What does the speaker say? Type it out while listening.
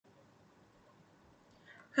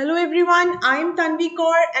Hello everyone, I am Tanvi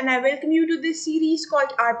and I welcome you to this series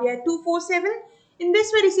called RBI 247. In this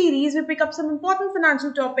very series, we pick up some important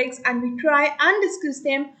financial topics and we try and discuss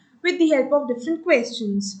them with the help of different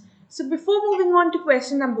questions. So before moving on to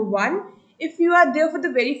question number 1, if you are there for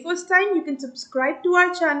the very first time, you can subscribe to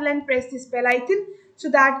our channel and press this bell icon so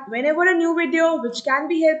that whenever a new video which can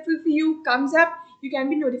be helpful for you comes up, you can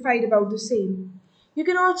be notified about the same. You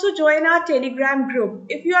can also join our Telegram group.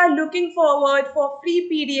 If you are looking forward for free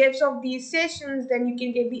PDFs of these sessions, then you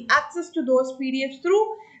can get the access to those PDFs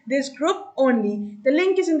through this group only. The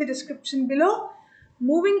link is in the description below.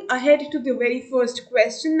 Moving ahead to the very first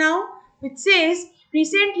question now, which says,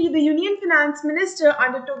 recently the Union Finance Minister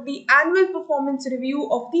undertook the annual performance review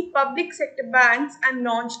of the public sector banks and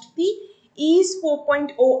launched the EASE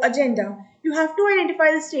 4.0 agenda. You have to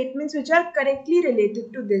identify the statements which are correctly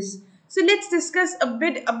related to this. So let's discuss a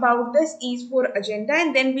bit about this EASE 4 agenda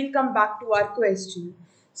and then we'll come back to our question.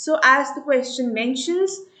 So as the question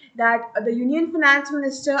mentions that the Union Finance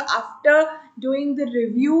Minister, after doing the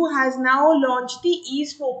review, has now launched the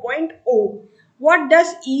EASE 4.0. What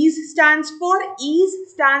does EASE stands for? EASE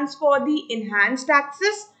stands for the Enhanced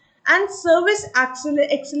Access and Service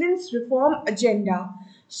Excellence Reform Agenda.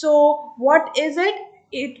 So what is it?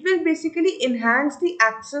 It will basically enhance the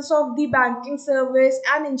access of the banking service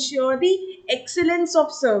and ensure the excellence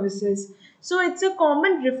of services. So it's a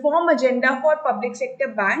common reform agenda for public sector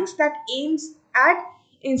banks that aims at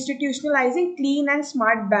institutionalizing clean and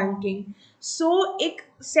smart banking. So एक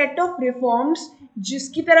set of reforms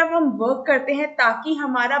जिसकी तरफ हम work करते हैं ताकि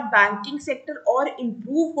हमारा banking sector और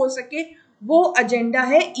improve हो सके, वो एजेंडा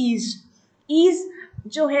है ईज. ईज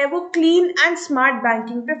जो है वो क्लीन एंड स्मार्ट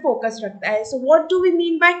बैंकिंग पे फोकस रखता है. So what do we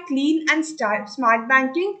mean by clean and smart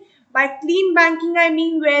banking? By clean banking, I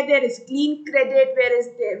mean where there is clean credit,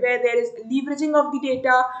 where there is leveraging of the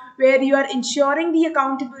data, where you are ensuring the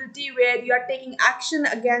accountability, where you are taking action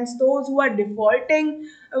against those who are defaulting,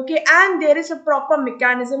 okay, and there is a proper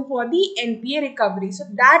mechanism for the NPA recovery. So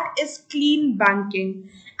that is clean banking.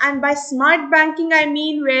 And by smart banking, I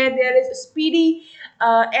mean where there is speedy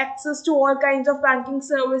access to all kinds of banking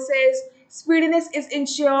services. Speediness is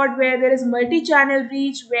ensured where there is multi-channel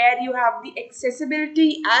reach, where you have the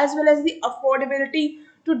accessibility as well as the affordability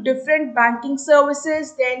to different banking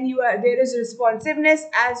services. Then there is responsiveness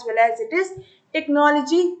as well as it is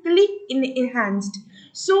technologically enhanced.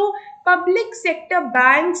 So public sector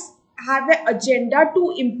banks have an agenda to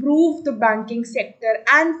improve the banking sector,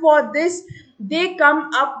 and for this they come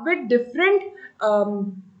up with different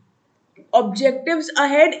objectives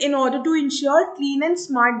ahead in order to ensure clean and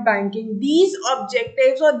smart banking. These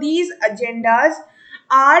objectives or these agendas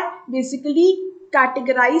are basically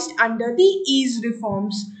categorized under the EASE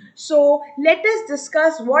reforms. So let us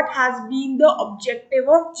discuss what has been the objective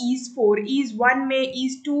of EASE 4. EASE 1 में,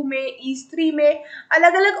 EASE 2 में, EASE 3 में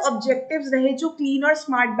अलग अलग objectives रहे जो clean और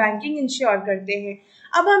smart banking ensure करते हैं.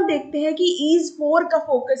 अब हम देखते हैं कि EASE 4 का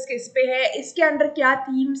फोकस किस पे है, इसके अंदर क्या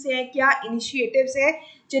थीम्स हैं, क्या इनिशिएटिव्स हैं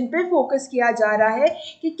जिन पे फोकस किया जा रहा है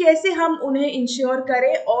कि कैसे हम उन्हें इंश्योर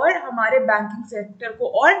करें और हमारे बैंकिंग सेक्टर को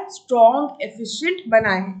और स्ट्रॉन्ग एफिशिएंट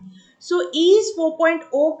बनाएं. So EASE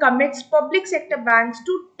 4.0 commits public sector banks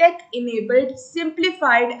to tech-enabled,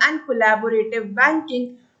 simplified and collaborative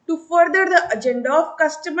banking to further the agenda of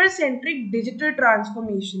customer-centric digital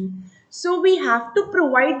transformation. So we have to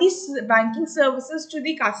provide these banking services to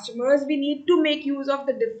the customers. We need to make use of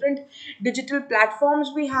the different digital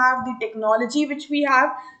platforms we have, the technology which we have.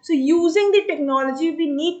 So using the technology, we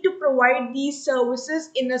need to provide these services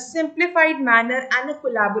in a simplified manner and a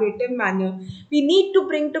collaborative manner. We need to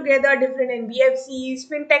bring together different NBFCs,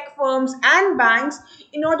 fintech firms and banks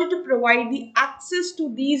in order to provide the access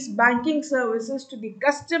to these banking services to the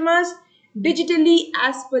customers digitally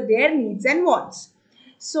as per their needs and wants.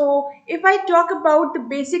 So if I talk about the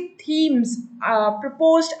basic themes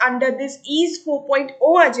proposed under this EASE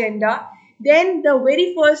 4.0 agenda, then the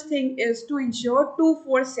very first thing is to ensure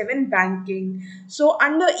 24/7 banking. So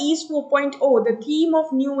under EASE 4.0, the theme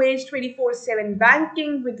of new age 24/7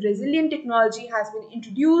 banking with resilient technology has been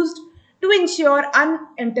introduced to ensure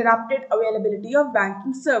uninterrupted availability of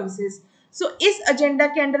banking services. So इस agenda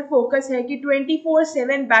के अंदर focus है कि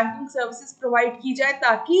 24/7 banking services provide की जाए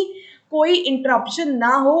ताकि कोई interruption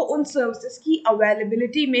ना हो उन सर्विसेज की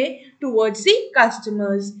अवेलेबिलिटी में towards the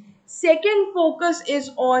customers. Second focus is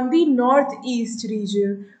on the northeast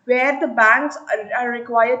region where the banks are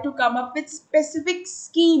required to come up with specific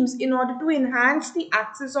schemes in order to enhance the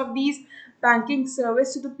access of these banking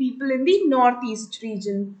service to the people in the northeast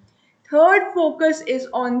region. Third focus is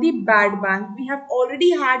on the bad bank. We have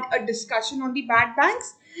already had a discussion on the bad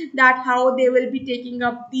banks. that how they will be taking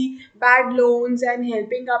up the bad loans and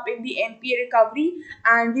helping up in the NPA recovery.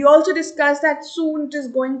 And we also discussed that soon it is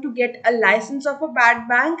going to get a license of a bad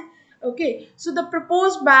bank. Okay, so the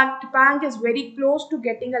proposed bank is very close to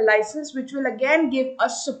getting a license, which will again give a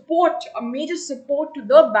support, a major support to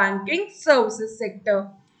the banking services sector.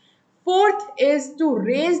 Fourth is to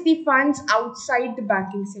raise the funds outside the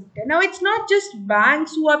banking sector. Now, it's not just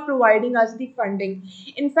banks who are providing us the funding.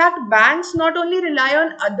 In fact, banks not only rely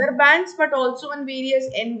on other banks but also on various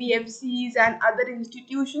NBFCs and other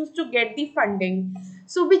institutions to get the funding.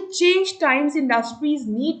 So, with changed times, industries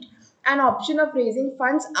need an option of raising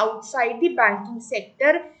funds outside the banking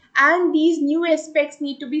sector, and these new aspects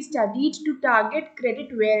need to be studied to target credit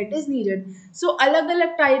where it is needed. So अलग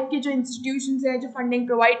अलग type के जो institutions हैं जो funding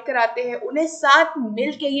provide कराते हैं उन्हें साथ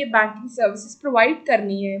मिल के ये बैंकिंग सर्विसेज प्रोवाइड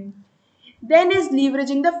करनी है. Then is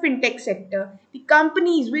leveraging the fintech sector. The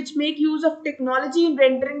companies which make use of technology in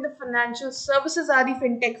rendering the financial services are the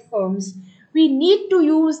fintech firms. We need to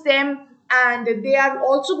use them, and they are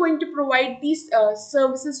also going to provide these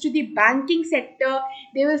services to the banking sector.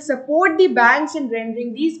 They will support the banks in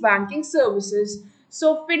rendering these banking services.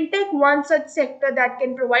 So fintech one such sector that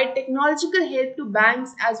can provide technological help to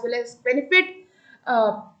banks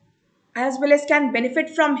uh, as well as can benefit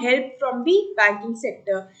from help from the banking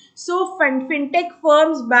sector. So fintech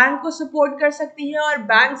firms bank को support कर सकती हैं और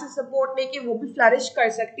bank से support लेके वो भी flourish कर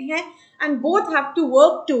सकती हैं, and both have to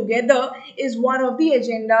work together is one of the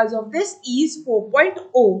agendas of this EASE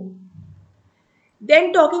 4.0.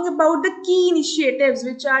 Then talking about the key initiatives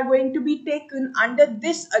which are going to be taken under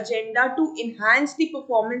this agenda to enhance the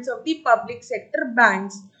performance of the public sector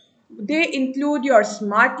banks. They include your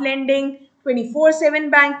smart lending,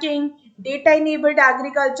 24/7 banking, data-enabled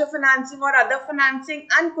agriculture financing or other financing,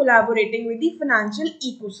 and collaborating with the financial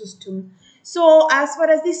ecosystem. So as far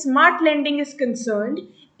as the smart lending is concerned,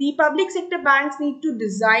 the public sector banks need to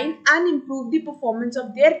design and improve the performance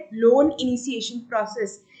of their loan initiation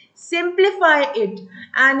process, simplify it,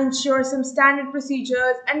 and ensure some standard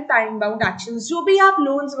procedures and time bound actions. जो भी आप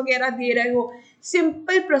loans वगैरह दे रहे हो,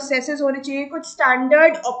 simple processes होने चाहिए, कुछ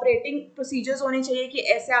standard operating procedures होने चाहिए कि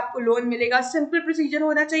ऐसे आपको लोन मिलेगा, सिंपल प्रोसीजर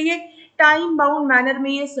होना चाहिए, टाइम बाउंड मैनर में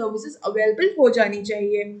ये सर्विसेज अवेलेबल हो जानी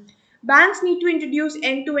चाहिए. Banks need to introduce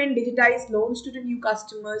end-to-end digitized loans to the new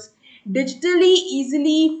customers. Digitally,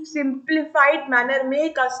 easily, simplified manner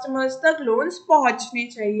में customers तक loans पहुंचने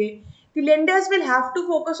चाहिए. The lenders will have to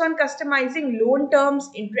focus on customizing loan terms,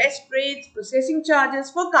 interest rates, processing charges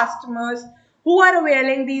for customers who are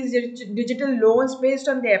availing these digital loans based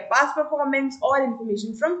on their past performance or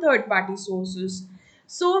information from third-party sources.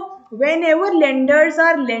 So whenever lenders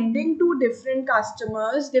are lending to different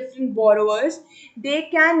customers, different borrowers, they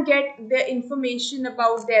can get the information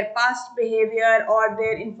about their past behavior or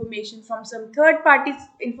their information from some third-party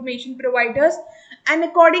information providers, and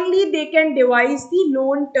accordingly they can devise the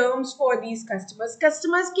loan terms for these customers.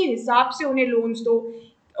 Customers के हिसाब से उन्हें loans दो,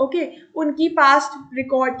 okay उनकी past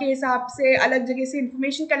record के हिसाब से अलग जगह से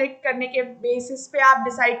इंफॉर्मेशन कलेक्ट करने के बेसिस पे आप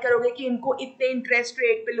डिसाइड करोगे कि इनको इतने इंटरेस्ट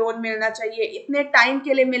रेट पे लोन मिलना चाहिए, इतने टाइम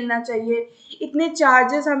के लिए मिलना चाहिए, इतने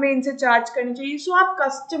चार्जेस हमें इनसे चार्ज करने चाहिए. सो आप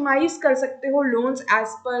कस्टमाइज कर सकते हो loans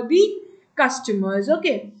as per the customers.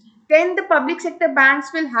 Okay, then the public sector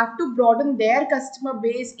banks will have to broaden their customer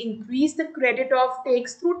base, increase the credit off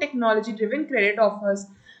takes through technology driven credit offers.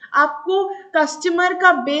 आपको customer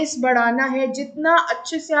का base बढ़ाना है, जितना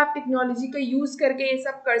अच्छे से आप टेक्नोलॉजी का use करके ये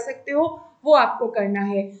सब कर सकते हो वो आपको करना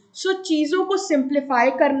है. सो चीज़ों को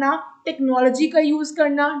सिंप्लीफाई करना, टेक्नोलॉजी का यूज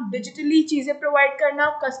करना, डिजिटली चीज़ें प्रोवाइड करना,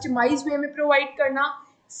 कस्टमाइज वे में प्रोवाइड करना,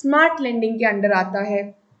 स्मार्ट लेंडिंग के अंडर आता है.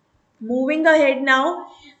 Moving ahead now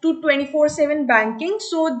to 24/7 banking.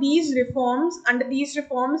 So under these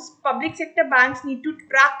reforms, public sector banks need to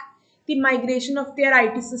track the migration of their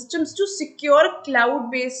IT systems to secure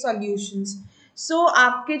cloud-based solutions. So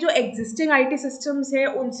आपके जो existing IT systems है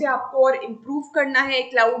उनसे आपको और improve करना है,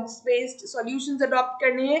 cloud-based solutions adopt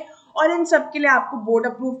करने हैं, और इन सब के लिए आपको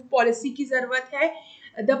board approved policy की ज़रूरत है.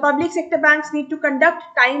 The public sector banks need to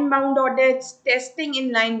conduct time-bound audits, testing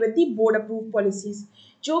in line with the board-approved policies.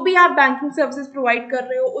 जो भी आप बैंकिंग सर्विसेज प्रोवाइड कर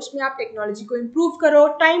रहे हो उसमें आप टेक्नोलॉजी को इम्प्रूव करो,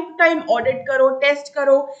 टाइम टू टाइम ऑडिट करो, टेस्ट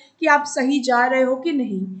करो कि आप सही जा रहे हो कि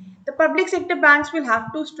नहीं. The public sector banks will have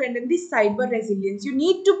to strengthen the cyber resilience. You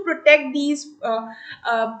need to protect these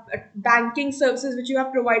banking services which you are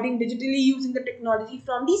providing digitally using the technology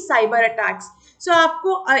from the cyber attacks. So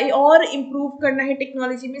आपको और improve करना है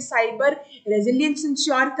technology में, cyber resilience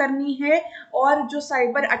ensure करनी है, और जो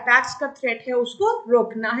cyber attacks का थ्रेट है उसको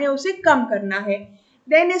रोकना है, उसे कम करना है.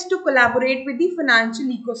 Then is to collaborate with the financial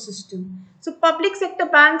ecosystem. So public sector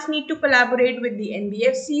banks need to collaborate with the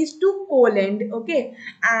NBFCs to co-lend, okay,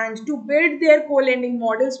 and to build their co-lending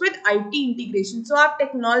models with IT integration. So आप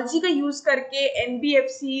technology का use करके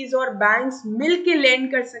NBFCs और banks मिल के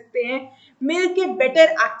lend कर सकते हैं, मिल के better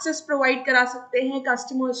access provide करा सकते हैं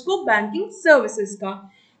customers को banking services का.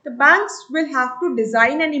 The banks will have to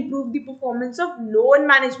design and improve the performance of loan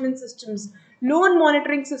management systems, loan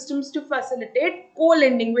monitoring systems to facilitate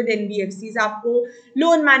co-lending with NBFCs. आपको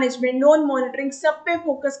loan management, loan monitoring सब पे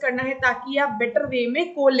focus करना है ताकि आप better way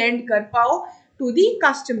में co-lend कर पाओ to the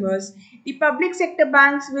customers. The public sector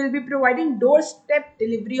banks will be providing doorstep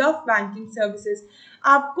delivery of banking services.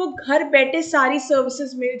 आपको घर बैठे सारी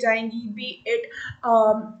सर्विसेज मिल जाएंगी, B it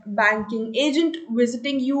banking agent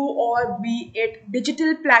visiting you और B it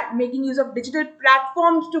digital making use of digital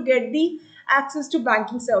platforms to get the access to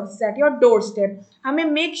banking services at your door step. हमें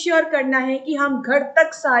make sure करना है कि हम घर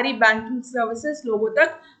तक सारी बैंकिंग सर्विसेज लोगों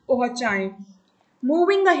तक पहुंचाएं.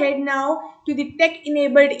 Moving ahead now to the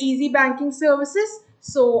tech-enabled easy banking services.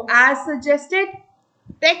 So as suggested,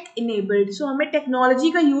 tech-enabled. So हमें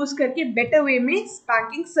टेक्नोलॉजी का यूज करके बेटर वे में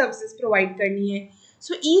बैंकिंग सर्विसेज प्रोवाइड करनी है.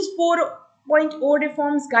 So EASE 4.0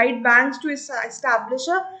 reforms guide banks to establish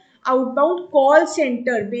a outbound call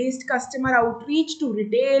center based customer outreach to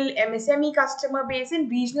retail MSME customer base in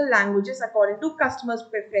regional languages according to customers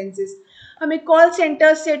preferences. हमें call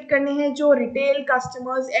centre set करने हैं जो retail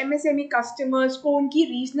customers, MSME customers को उनकी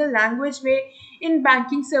regional language में in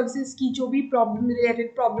banking services की जो भी प्रॉब्लम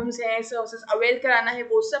रिलेटेड प्रॉब्लम्स हैं, सर्विसेज अवेल कराना है,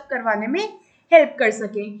 वो सब करवाने में हेल्प कर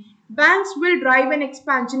सकें. Banks will drive an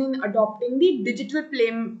expansion in adopting the digital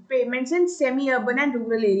payments in semi-urban and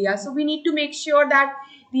rural areas. So we need to make sure that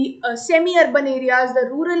the semi-urban areas, the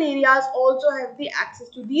rural areas also have the access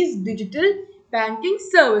to these digital banking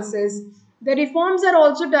services. The reforms are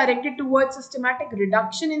also directed towards systematic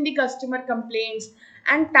reduction in the customer complaints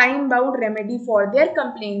and time-bound remedy for their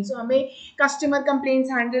complaints. So हमें customer complaints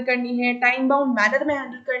handle करनी है, time-bound manner में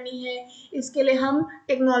handle करनी है. इसके लिए हम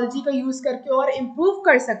technology का यूज करके और improve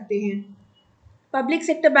कर सकते हैं. Public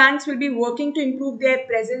sector banks will be working to improve their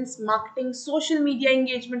presence, marketing, social media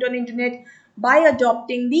engagement on internet by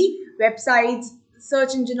adopting the websites,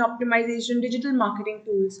 search engine optimization, digital marketing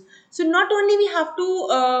tools. So not only we have to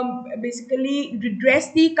basically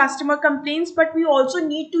redress the customer complaints, but we also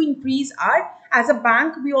need to increase as a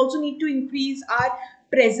bank, we also need to increase our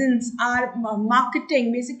presence, our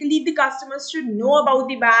marketing. Basically, the customers should know about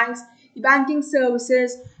the banks, the banking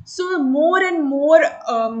services. So more and more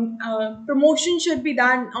promotion should be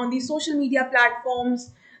done on the social media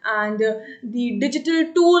platforms and the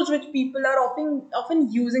digital tools which people are often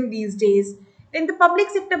using these days. Then the public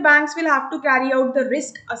sector banks will have to carry out the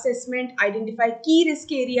risk assessment, identify key risk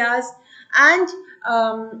areas, and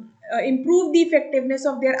improve the effectiveness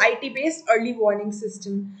of their IT-based early warning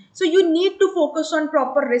system. So you need to focus on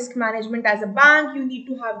proper risk management as a bank. You need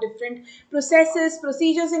to have different processes,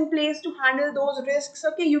 procedures in place to handle those risks.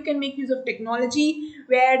 Okay, you can make use of technology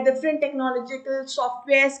where different technological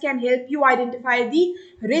softwares can help you identify the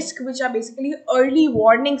risk, which are basically early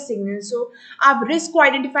warning signals. So आप risk को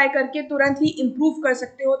identify करके तुरंत ही improve कर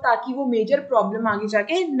सकते हो ताकि वो major problem आगे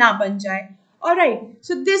जाके ना बन जाए. Alright,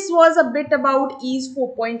 so this was a bit about EASE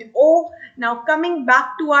 4.0. Now coming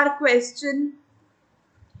back to our question,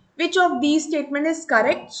 which of these statement is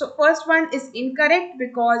correct? So first one is incorrect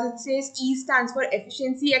because it says EASE stands for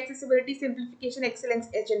efficiency, accessibility, simplification, excellence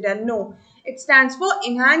agenda. No, it stands for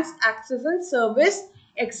enhanced access and service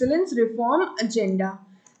excellence reform agenda.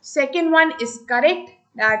 Second one is correct,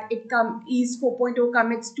 that EASE 4.0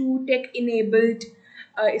 commits to tech-enabled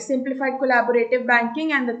simplified collaborative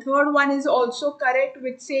banking, and the third one is also correct,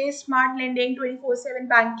 which says smart lending, 24/7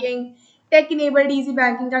 banking, tech-enabled easy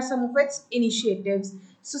banking are some of its initiatives.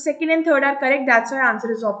 So second and third are correct. That's our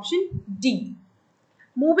answer is option D.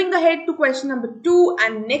 Moving ahead to question number 2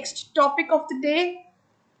 and next topic of the day,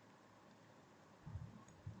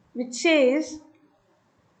 which says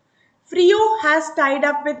Frio has tied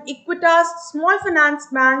up with Equitas Small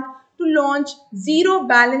Finance Bank to launch zero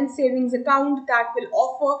balance savings account that will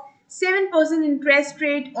offer 7% interest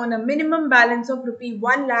rate on a minimum balance of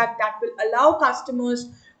 ₹1 lakh that will allow customers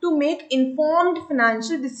to make informed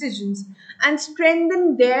financial decisions and strengthen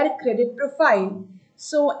their credit profile.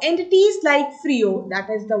 So entities like Frio, that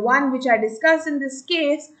is the one which I discussed in this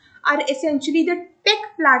case, are essentially the tech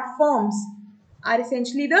platforms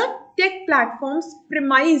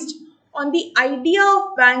premised on the idea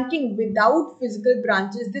of banking without physical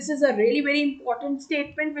branches. This is a really very important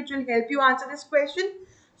statement which will help you answer this question.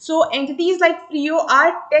 So entities like Frio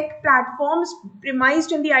are tech platforms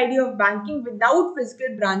premised on the idea of banking without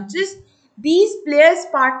physical branches. These players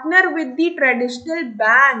partner with the traditional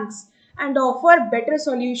banks and offer better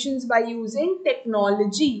solutions by using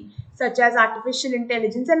technology such as artificial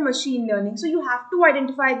intelligence and machine learning. So you have to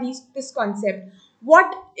identify this concept.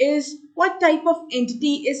 What type of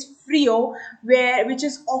entity is Frio, which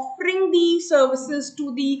is offering the services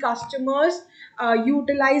to the customers,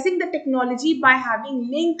 utilizing the technology by having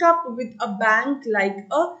link up with a bank like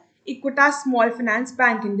a Equitas Small Finance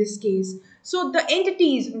Bank in this case. So the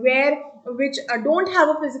entities which don't have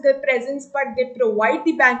a physical presence, but they provide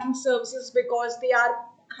the banking services because they are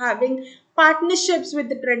having partnerships with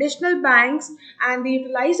the traditional banks and they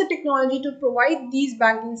utilize the technology to provide these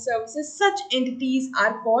banking services. Such entities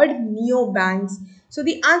are called neobanks. So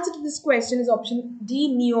the answer to this question is option D,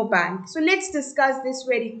 neobank. So let's discuss this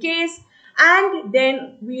very case and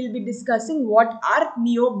then we'll be discussing what are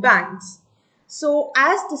neobanks. So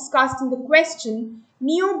as discussed in the question,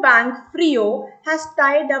 neobank Frio has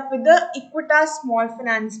tied up with the Equitas Small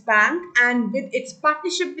Finance Bank, and with its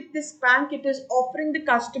partnership with this bank, it is offering the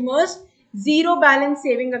customers zero balance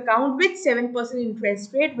saving account with 7%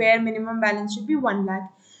 interest rate where minimum balance should be 1 lakh.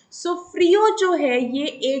 सो फ्रियो जो है ये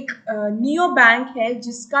एक neo bank है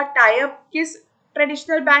जिसका tie up किस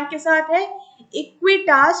traditional bank के साथ है,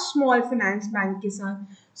 इक्विटास स्मॉल फाइनेंस बैंक के साथ.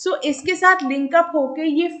 सो इसके साथ लिंकअप होके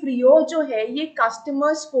ये फ्रियो जो है ये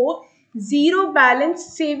कस्टमर्स को zero balance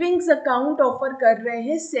savings account offer कर रहे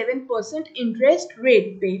हैं 7% इंटरेस्ट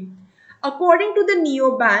रेट पे. According to the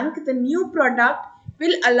neobank, the new product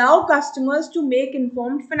will allow customers to make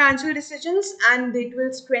informed financial decisions and it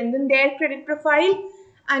will strengthen their credit profile.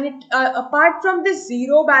 And it apart from this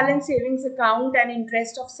zero balance savings account and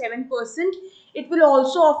interest of 7%, it will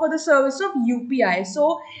also offer the service of UPI.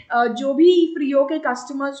 So जो भी फ्रियो के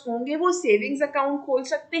customers होंगे वो savings account खोल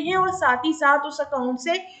सकते हैं और साथ ही साथ उस अकाउंट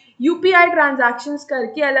से यूपीआई ट्रांजैक्शंस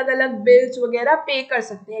करके अलग अलग बिल्स वगैरह पे कर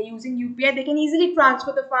सकते हैं. Using UPI they can easily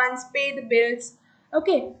transfer the funds, पे the bills.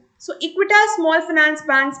 Okay, so Equitas Small Finance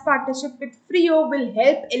Bank's partnership with Frio will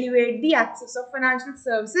help elevate the access of financial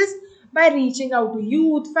services by reaching out to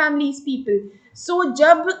youth, families, people. So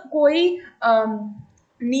जब कोई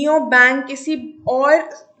neo bank किसी और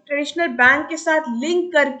traditional bank के साथ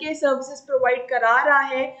link करके services provide करा रहा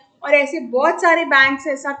है और ऐसे बहुत सारे बैंक्स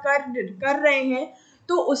ऐसा कर रहे हैं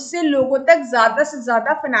तो उससे लोगों तक ज़्यादा से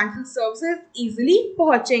ज़्यादा फाइनेंशियल सर्विसेज इजीली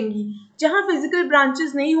पहुंचेंगी. जहां फिजिकल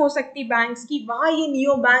ब्रांचेस नहीं हो सकती बैंक्स की, वहां ये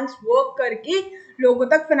नियो बैंक्स वर्क करके लोगों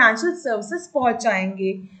तक फाइनेंशियल सर्विसेज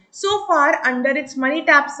पहुंचाएंगे. So far, under its money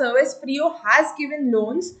tap service, Frio has given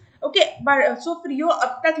loans. Okay, but so Frio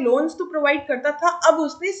अब तक loans तो provide करता था, अब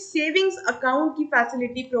उसने savings account की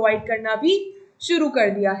facility provide करना भी शुरू कर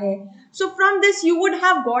दिया है. So from this, you would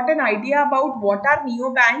have got an idea about what are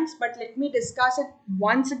neobanks, but let me discuss it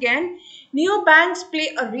once again. Neobanks play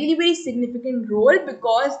a really very significant role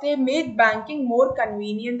because they make banking more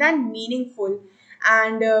convenient and meaningful.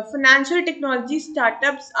 And financial technology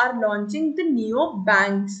startups are launching the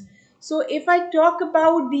neobanks. So if I talk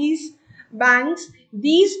about these banks,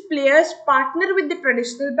 these players partner with the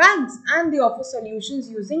traditional banks and they offer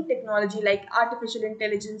solutions using technology like artificial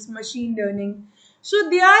intelligence, machine learning. So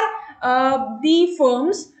they are the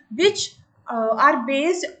firms which are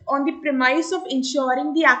based on the premise of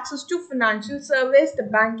ensuring the access to financial service, the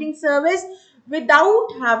banking service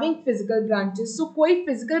without having physical branches. सो कोई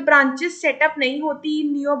physical branches setup नहीं होती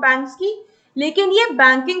neo banks की, लेकिन ये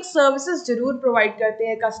banking services जरूर provide करते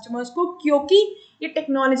हैं customers को क्योंकि ये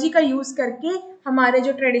टेक्नोलॉजी का यूज करके हमारे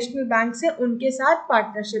जो ट्रेडिशनल बैंक्स हैं उनके साथ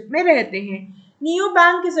पार्टनरशिप में रहते हैं. Neo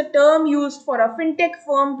bank is a term used for a fintech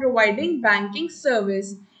firm providing banking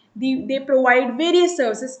service. They provide various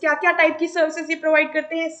services. क्या क्या टाइप की सर्विसेज ये प्रोवाइड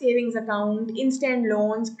करते हैं? Savings account, instant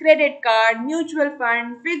loans, credit card, mutual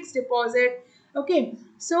fund, fixed deposit. Okay,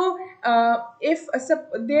 so if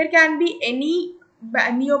there can be any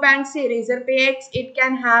neobank, say RazorPayX, it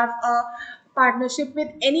can have a partnership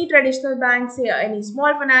with any traditional bank, say any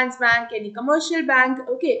small finance bank, any commercial bank.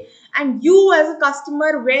 Okay, and you as a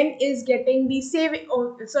customer when is getting the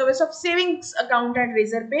service of savings account at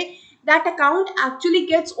RazorPay, that account actually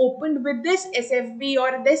gets opened with this SFB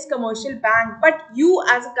or this commercial bank, but you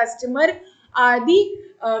as a customer are the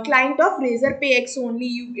client of RazorPayX only.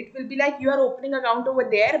 It will be like you are opening account over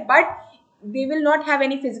there, but they will not have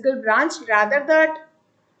any physical branch. Rather that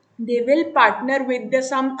they will partner with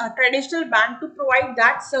some traditional bank to provide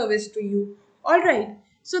that service to you. All right.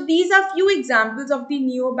 So these are few examples of the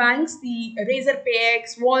neo banks: the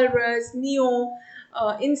RazorPayX, Walrus, Neo,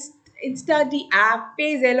 Insta, the app,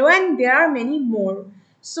 Payzello, and there are many more.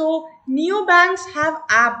 So neo banks have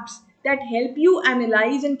apps that help you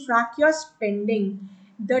analyze and track your spending.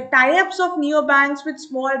 The tie-ups of neobanks with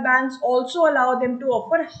small banks also allow them to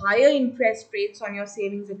offer higher interest rates on your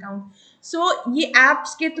savings account. So ये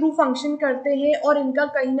apps के through function करते हैं और इनका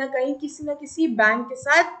कहीं ना किसी bank के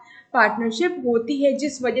साथ पार्टनरशिप होती है,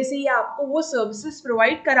 जिस वजह से ये आपको वो सर्विसेज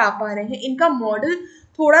प्रोवाइड करा पा रहे हैं. इनका मॉडल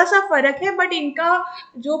थोड़ा सा फर्क है, बट इनका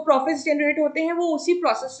जो प्रॉफिट्स जनरेट होते हैं वो उसी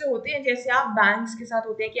प्रोसेस से होते हैं जैसे आप बैंक्स के साथ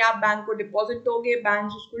होते हैं कि आप बैंक को डिपॉजिट दोगे,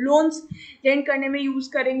 बैंक उसको लोन्स लेंड करने में यूज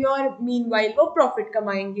करेंगे और मीनवाइल वो प्रॉफिट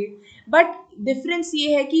कमाएंगे. बट डिफरेंस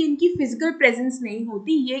ये है कि इनकी फिजिकल प्रेजेंस नहीं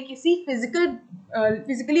होती, ये किसी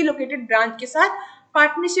फिजिकली लोकेटेड ब्रांच के साथ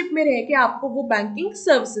पार्टनरशिप में रह के आपको वो बैंकिंग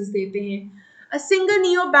सर्विसेज देते हैं. A single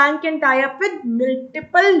neobank can tie up with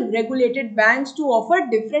multiple regulated banks to offer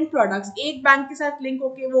different products. एक बैंक के साथ लिंक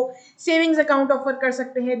होके वो सेविंग्स अकाउंट ऑफर कर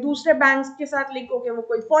सकते हैं, दूसरे बैंक के साथ लिंक होके वो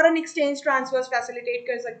कोई फॉरेन एक्सचेंज ट्रांसफर्स फैसिलिटेट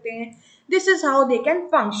कर सकते हैं. This is how they can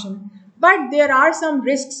function, but there are some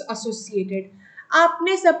risks associated.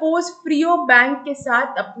 आपने सपोज फ्रियो बैंक के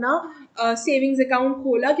साथ अपना सेविंग्स अकाउंट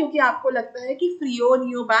खोला क्योंकि आपको लगता है कि फ्रियो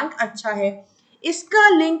नियो बैंक अच्छा है. इसका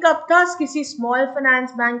लिंक आपका किसी स्मॉल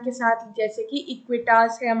फाइनेंस बैंक के साथ, जैसे कि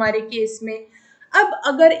इक्विटास है हमारे केस में. अब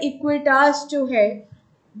अगर इक्विटास जो है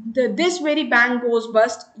this very bank goes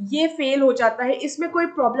bast, ये फेल हो जाता है, इसमें कोई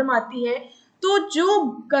प्रॉब्लम आती है, तो जो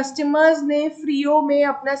कस्टमर्स ने फ्रियो में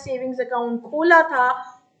अपना सेविंग्स अकाउंट खोला था,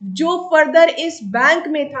 जो फर्दर इस बैंक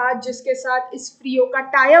में था जिसके साथ इस फ्रियो का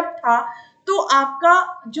टाई अप था, तो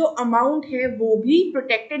आपका जो अमाउंट है वो भी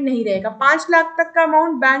प्रोटेक्टेड नहीं रहेगा. 5 लाख तक का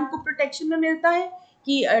अमाउंट बैंक को प्रोटेक्शन में मिलता है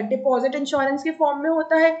कि डिपॉजिट इंश्योरेंस के फॉर्म में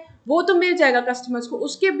होता है, वो तो मिल जाएगा कस्टमर्स को.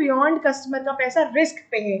 उसके बियॉन्ड कस्टमर का पैसा रिस्क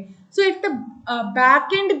पे है. So if the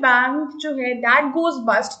back and bank जो है that goes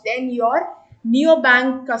bast, then your neo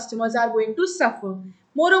bank customers are going to suffer.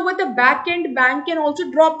 Moreover, the back-end bank can also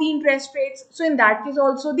drop the interest rates. So in that case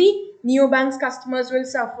also the neobanks customers will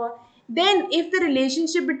suffer. Then if the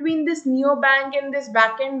relationship between this neobank and this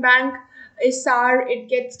back-end bank is sour, it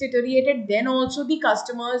gets deteriorated, then also the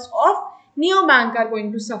customers of neobank are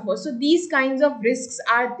going to suffer. So these kinds of risks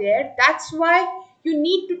are there. That's why you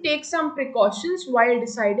need to take some precautions while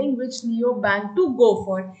deciding which neobank to go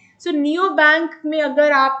for. So neo bank में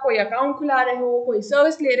अगर आप कोई account खुला रहे हो, कोई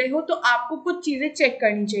service ले रहे हो, तो आपको कुछ चीज़ें चेक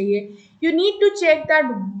करनी चाहिए. You need to check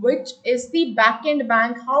that which is the back and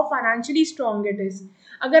bank, how financially strong it is.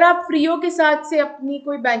 अगर आप फ्रियो के साथ से अपनी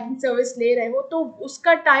कोई बैंकिंग सर्विस ले रहे हो तो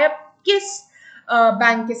उसका टाई अप किस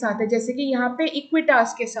बैंक के साथ है, जैसे कि यहाँ पे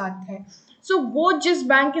इक्विटास के साथ है. सो वो जिस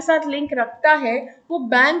बैंक के साथ लिंक रखता है वो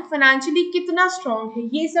बैंक फाइनेंशियली कितना स्ट्रॉन्ग है,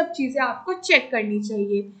 ये सब चीज़ें आपको चेक करनी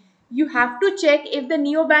चाहिए. You have to check if the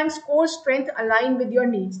neobank's core strength align with your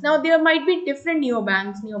needs. Now there might be different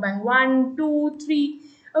neobanks, neobank 1, 2, 3.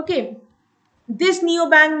 Okay, this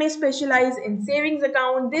neobank may specialize in savings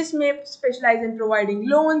account, this may specialize in providing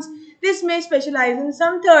loans, this may specialize in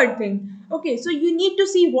some third thing. Okay, so you need to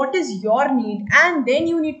see what is your need, and then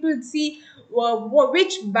you need to see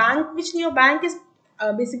which neobank is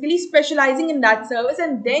basically specializing in that service,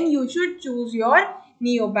 and then you should choose your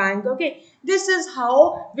neobank. Okay, this is how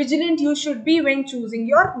vigilant you should be when choosing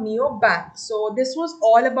your neobank. So this was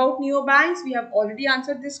all about neobanks. We have already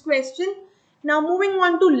answered this question. Now moving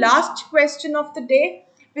on to last question of the day,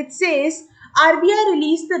 which says RBI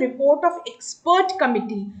released the report of expert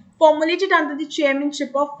committee formulated under the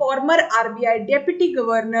chairmanship of former RBI Deputy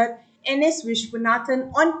Governor N.S.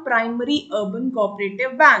 Vishwanathan on primary urban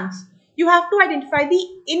cooperative banks. You have to identify the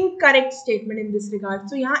incorrect statement in this regard.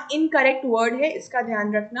 So यहाँ incorrect word है, इसका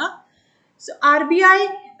ध्यान रखना. So RBI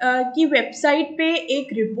की website पे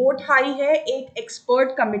एक report आई है एक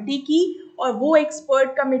एक्सपर्ट कमेटी की, और वो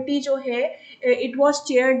एक्सपर्ट कमेटी जो है it was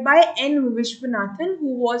chaired by N Viswanathan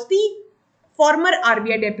who was the former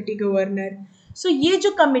RBI deputy governor. सो ये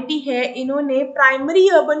जो कमेटी है इन्होंने प्राइमरी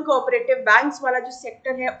अर्बन कोऑपरेटिव बैंक्स वाला जो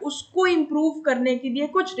सेक्टर है उसको इम्प्रूव करने के लिए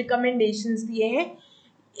कुछ रिकमेंडेशंस दिए हैं.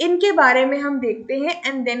 इनके बारे में हम देखते हैं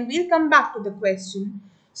and then we'll come back to the question.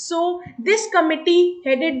 So this committee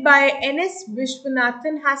headed by N.S.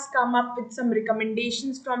 Vishwanathan has come up with some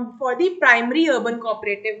recommendations for the primary urban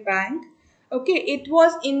cooperative bank. Okay, it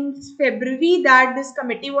was in February that this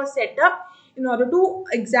committee was set up in order to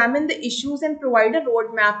examine the issues and provide a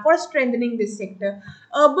roadmap for strengthening this sector.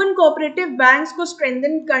 Urban cooperative banks को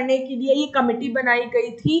strengthen करने के लिए ये committee बनाई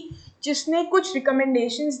गई थी जिसने कुछ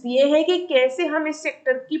recommendations दिए हैं कि कैसे हम इस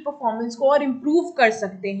sector की performance को और improve कर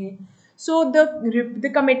सकते हैं. So the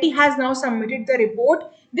committee has now submitted the report.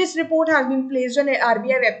 This report has been placed on the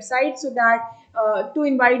RBI website so that to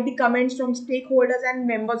invite the comments from stakeholders and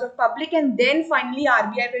members of public, and then finally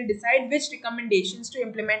RBI will decide which recommendations to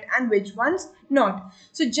implement and which ones not.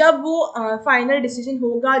 So जब वो final decision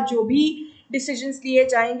होगा, जो भी decisions लिए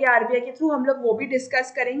जाएंगे RBI के through, हम लोग वो भी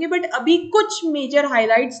डिस्कस करेंगे। बट अभी कुछ मेजर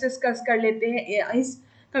हाइलाइट्स डिस्कस कर लेते हैं इस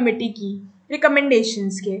कमेटी की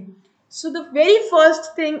रिकमेंडेशंस के। So the very first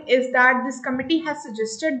thing is that this committee has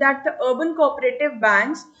suggested that the urban cooperative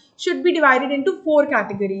banks should be divided into four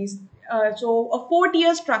categories. So a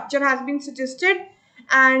 4-tier structure has been suggested,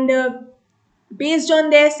 and based on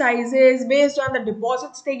their sizes, based on the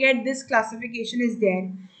deposits they get, this classification is there.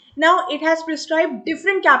 Now it has prescribed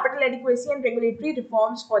different capital adequacy and regulatory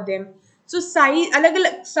reforms for them. So size अलग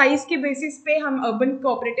अलग size के basis पे हम urban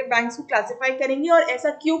cooperative banks को classify करेंगे, और ऐसा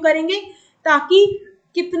क्यों करेंगे, ताकि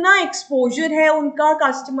कितना एक्सपोजर है उनका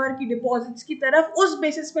कस्टमर की डिपॉजिट्स की तरफ, उस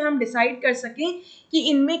बेसिस पे हम डिसाइड कर सकें कि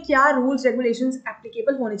इनमें क्या रूल्स रेगुलेशंस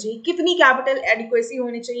एप्लीकेबल होने चाहिए, कितनी कैपिटल एडिक्वेसी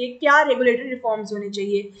होनी चाहिए, क्या रेगुलेटरी रिफॉर्म्स होने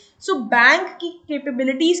चाहिए। सो बैंक की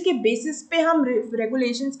कैपेबिलिटीज के बेसिस पे हम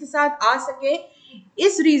रेगुलेशंस के साथ आ सके,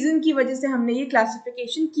 इस रीजन की वजह से हमने ये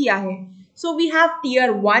क्लासिफिकेशन किया है। So we have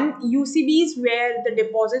tier 1 UCBs where the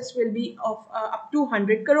deposits will be of up to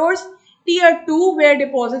 100 crores. Tier 2 where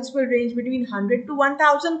deposits will range between 100 to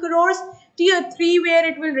 1000 crores. Tier 3 where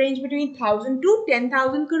it will range between 1000 to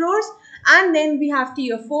 10,000 crores. And then we have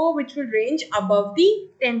tier 4 which will range above the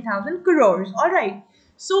 10,000 crores. Alright.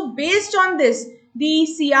 So based on this, the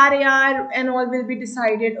CRAR and all will be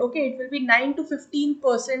decided. Okay, it will be 9 to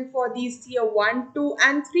 15% for these tier 1, 2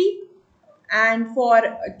 and 3. And for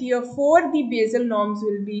tier 4, the Basel norms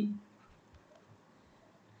will be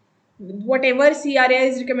whatever CRA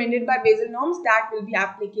is recommended by Basel norms, that will be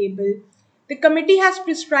applicable. The committee has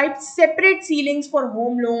prescribed separate ceilings for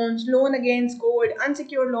home loans, loan against gold,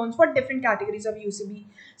 unsecured loans for different categories of UCB.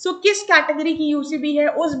 So किस category की UCB है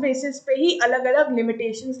उस basis पे ही अलग अलग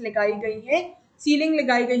limitations लगाई गई है, सीलिंग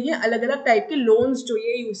लगाई गई है, अलग अलग टाइप के लोन्स जो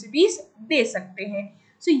ये UCBs दे सकते हैं।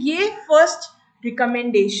 So ये फर्स्ट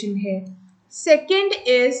रिकमेंडेशन है। Second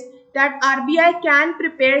is that RBI can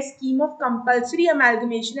prepare a scheme of compulsory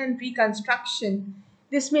amalgamation and reconstruction.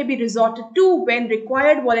 This may be resorted to when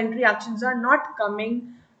required voluntary actions are not coming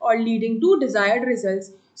or leading to desired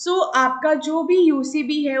results. So आपका जो भी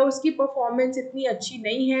UCB है उसकी performance इतनी अच्छी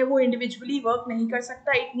नहीं है, वो इंडिविजुअली वर्क नहीं कर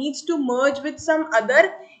सकता, it needs to merge with some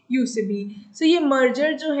other UCB. So ये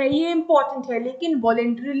मर्जर जो है ये इम्पॉर्टेंट है, लेकिन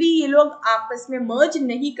वॉलेंटरली ये लोग आपस में मर्ज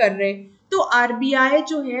नहीं कर रहे, तो आरबीआई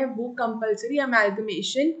जो है वो कंपल्सरी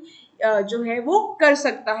अमेलगमेशन जो है वो कर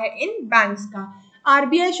सकता है इन बैंक्स का।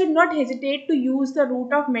 RBI should not hesitate to use the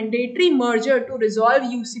root of mandatory merger to resolve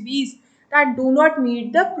UCBs that do not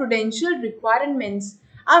meet the prudential requirements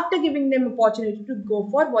after giving them opportunity to go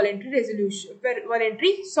for voluntary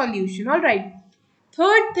solution. All right.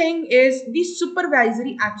 Third thing is the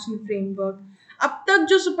supervisory action framework. अब तक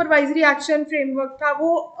जो supervisory action framework था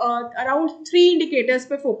वो around 3 indicators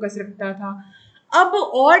पे focus रखता था। अब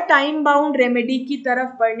और टाइम बाउंड रेमेडी की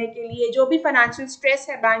तरफ बढ़ने के लिए जो भी फाइनेंशियल स्ट्रेस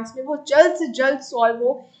है बैंक्स में वो जल्द से जल्द सॉल्व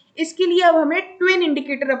हो, इसके लिए अब हमें ट्विन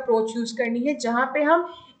इंडिकेटर अप्रोच यूज करनी है, जहां पे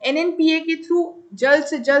हम एनएनपीए के थ्रू जल्द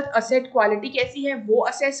से जल्द असेट क्वालिटी कैसी है वो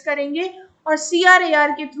असेस करेंगे, और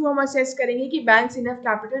सीआरएआर के थ्रू हम असेस करेंगे कि बैंक्स इनफ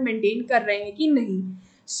कैपिटल मेंटेन कर रहे हैं कि नहीं।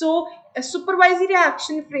 So a supervisory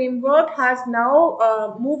action framework has now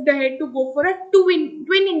moved ahead to go for a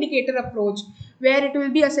twin indicator approach, where it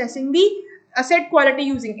will be assessing the asset quality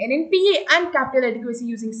using NNPA and capital adequacy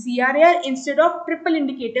using CRAR instead of triple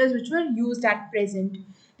indicators which were used at present.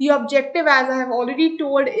 The objective, as I have already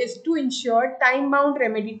told, is to ensure time-bound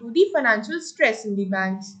remedy to the financial stress in the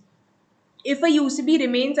banks. If a UCB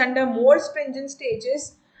remains under more stringent stages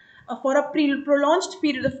for a prolonged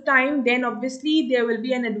period of time, then obviously there will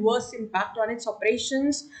be an adverse impact on its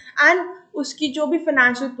operations and उसकी जो भी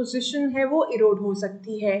financial position है वो erode हो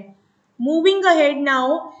सकती है। Moving ahead now,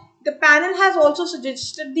 the panel has also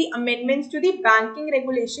suggested the amendments to the Banking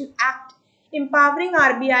Regulation Act, empowering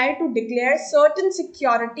RBI to declare certain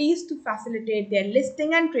securities to facilitate their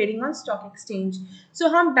listing and trading on stock exchange.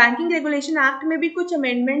 So हम Banking Regulation Act में भी कुछ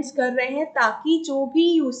amendments कर रहे हैं ताकि जो भी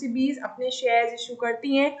UCBs अपने shares issue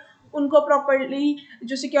करती हैं उनको प्रॉपरली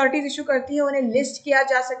जो सिक्योरिटीज इशू करती है उन्हें लिस्ट किया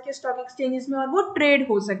जा सके स्टॉक एक्सचेंजेस में और वो ट्रेड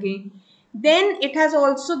हो सके। Then it has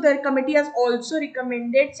also, the committee has also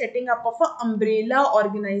recommended setting up of a umbrella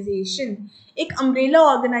organization. एक umbrella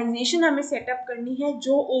organization हमें सेटअप करनी है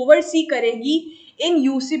जो ओवरसी करेगी इन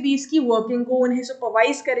यूसीबीज की वर्किंग को, उन्हें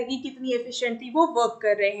सुपरवाइज करेगी कितनी एफिशिएंटली वो वर्क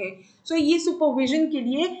कर रहे हैं। सो ये सुपरविजन के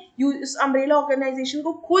लिए इस अम्ब्रेला ऑर्गेनाइजेशन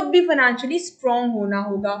को खुद भी फाइनेंशियली स्ट्रॉन्ग होना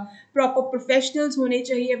होगा, प्रॉपर प्रोफेशनल्स होने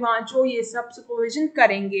चाहिए वहाँ जो ये सब सुपरविजन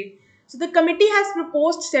करेंगे। So the committee has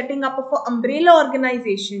proposed setting up of an umbrella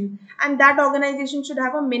organization, and that organization should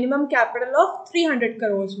have a minimum capital of 300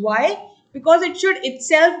 crores. Why? Because it should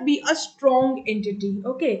itself be a strong entity.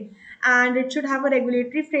 Okay. and it should have a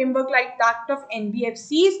regulatory framework like that of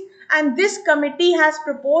NBFCs. And this committee has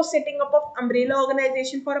proposed setting up of umbrella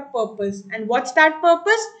organization for a purpose. And what's that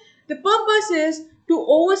purpose? The purpose is to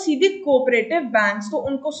oversee the cooperative banks. तो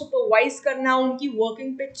उनको supervise करना, उनकी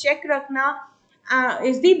working पे check रखना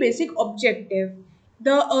is the basic objective.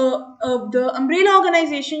 The umbrella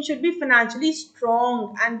organization should be financially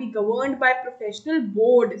strong and be governed by professional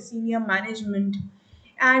board, senior management.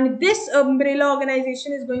 And this umbrella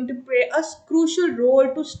organization is going to play a crucial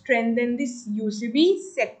role to strengthen this UCB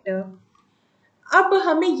sector. अब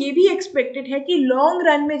हमें ये भी expected है कि long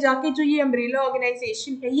run में जाके जो ये अम्ब्रेला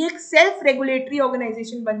ऑर्गेनाइजेशन है ये एक सेल्फ रेगुलेटरी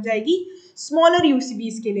ऑर्गेनाइजेशन बन जाएगी स्मॉलर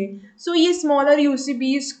यूसीबीज के लिए. सो ये स्मॉलर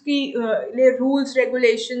यूसीबीज की लिए रूल्स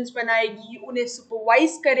रेगुलेशंस बनाएगी, उन्हें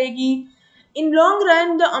सुपरवाइज करेगी. In long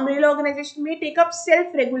run, the umbrella organization may take up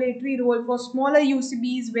self-regulatory role for smaller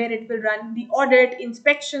UCBs where it will run the audit,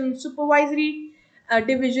 inspection, supervisory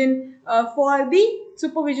division for the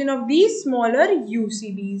supervision of these smaller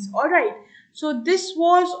UCBs. Alright, so this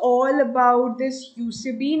was all about this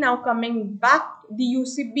UCB. Now coming back, the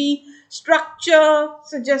UCB structure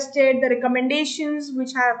suggested, the recommendations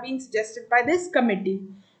which have been suggested by this committee.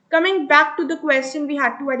 Coming back to the question, we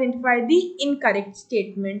had to identify the incorrect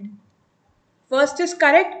statement. First is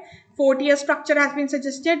correct, 4-tier structure has been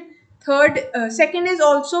suggested. Second is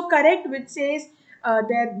also correct, which says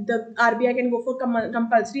that the RBI can go for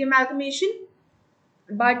compulsory amalgamation.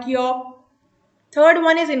 But your third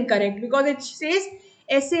one is incorrect because it says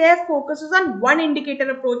SAF focuses on one indicator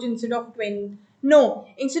approach instead of twin. No,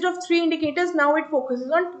 instead of 3 indicators, now it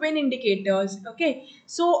focuses on twin indicators. Okay,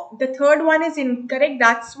 so the third one is incorrect.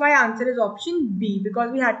 That's why answer is option B, because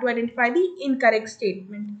we had to identify the incorrect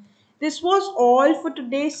statement. This was all for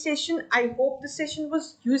today's session. I hope the session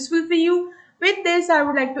was useful for you. With this, I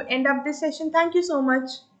would like to end up this session. Thank you so much.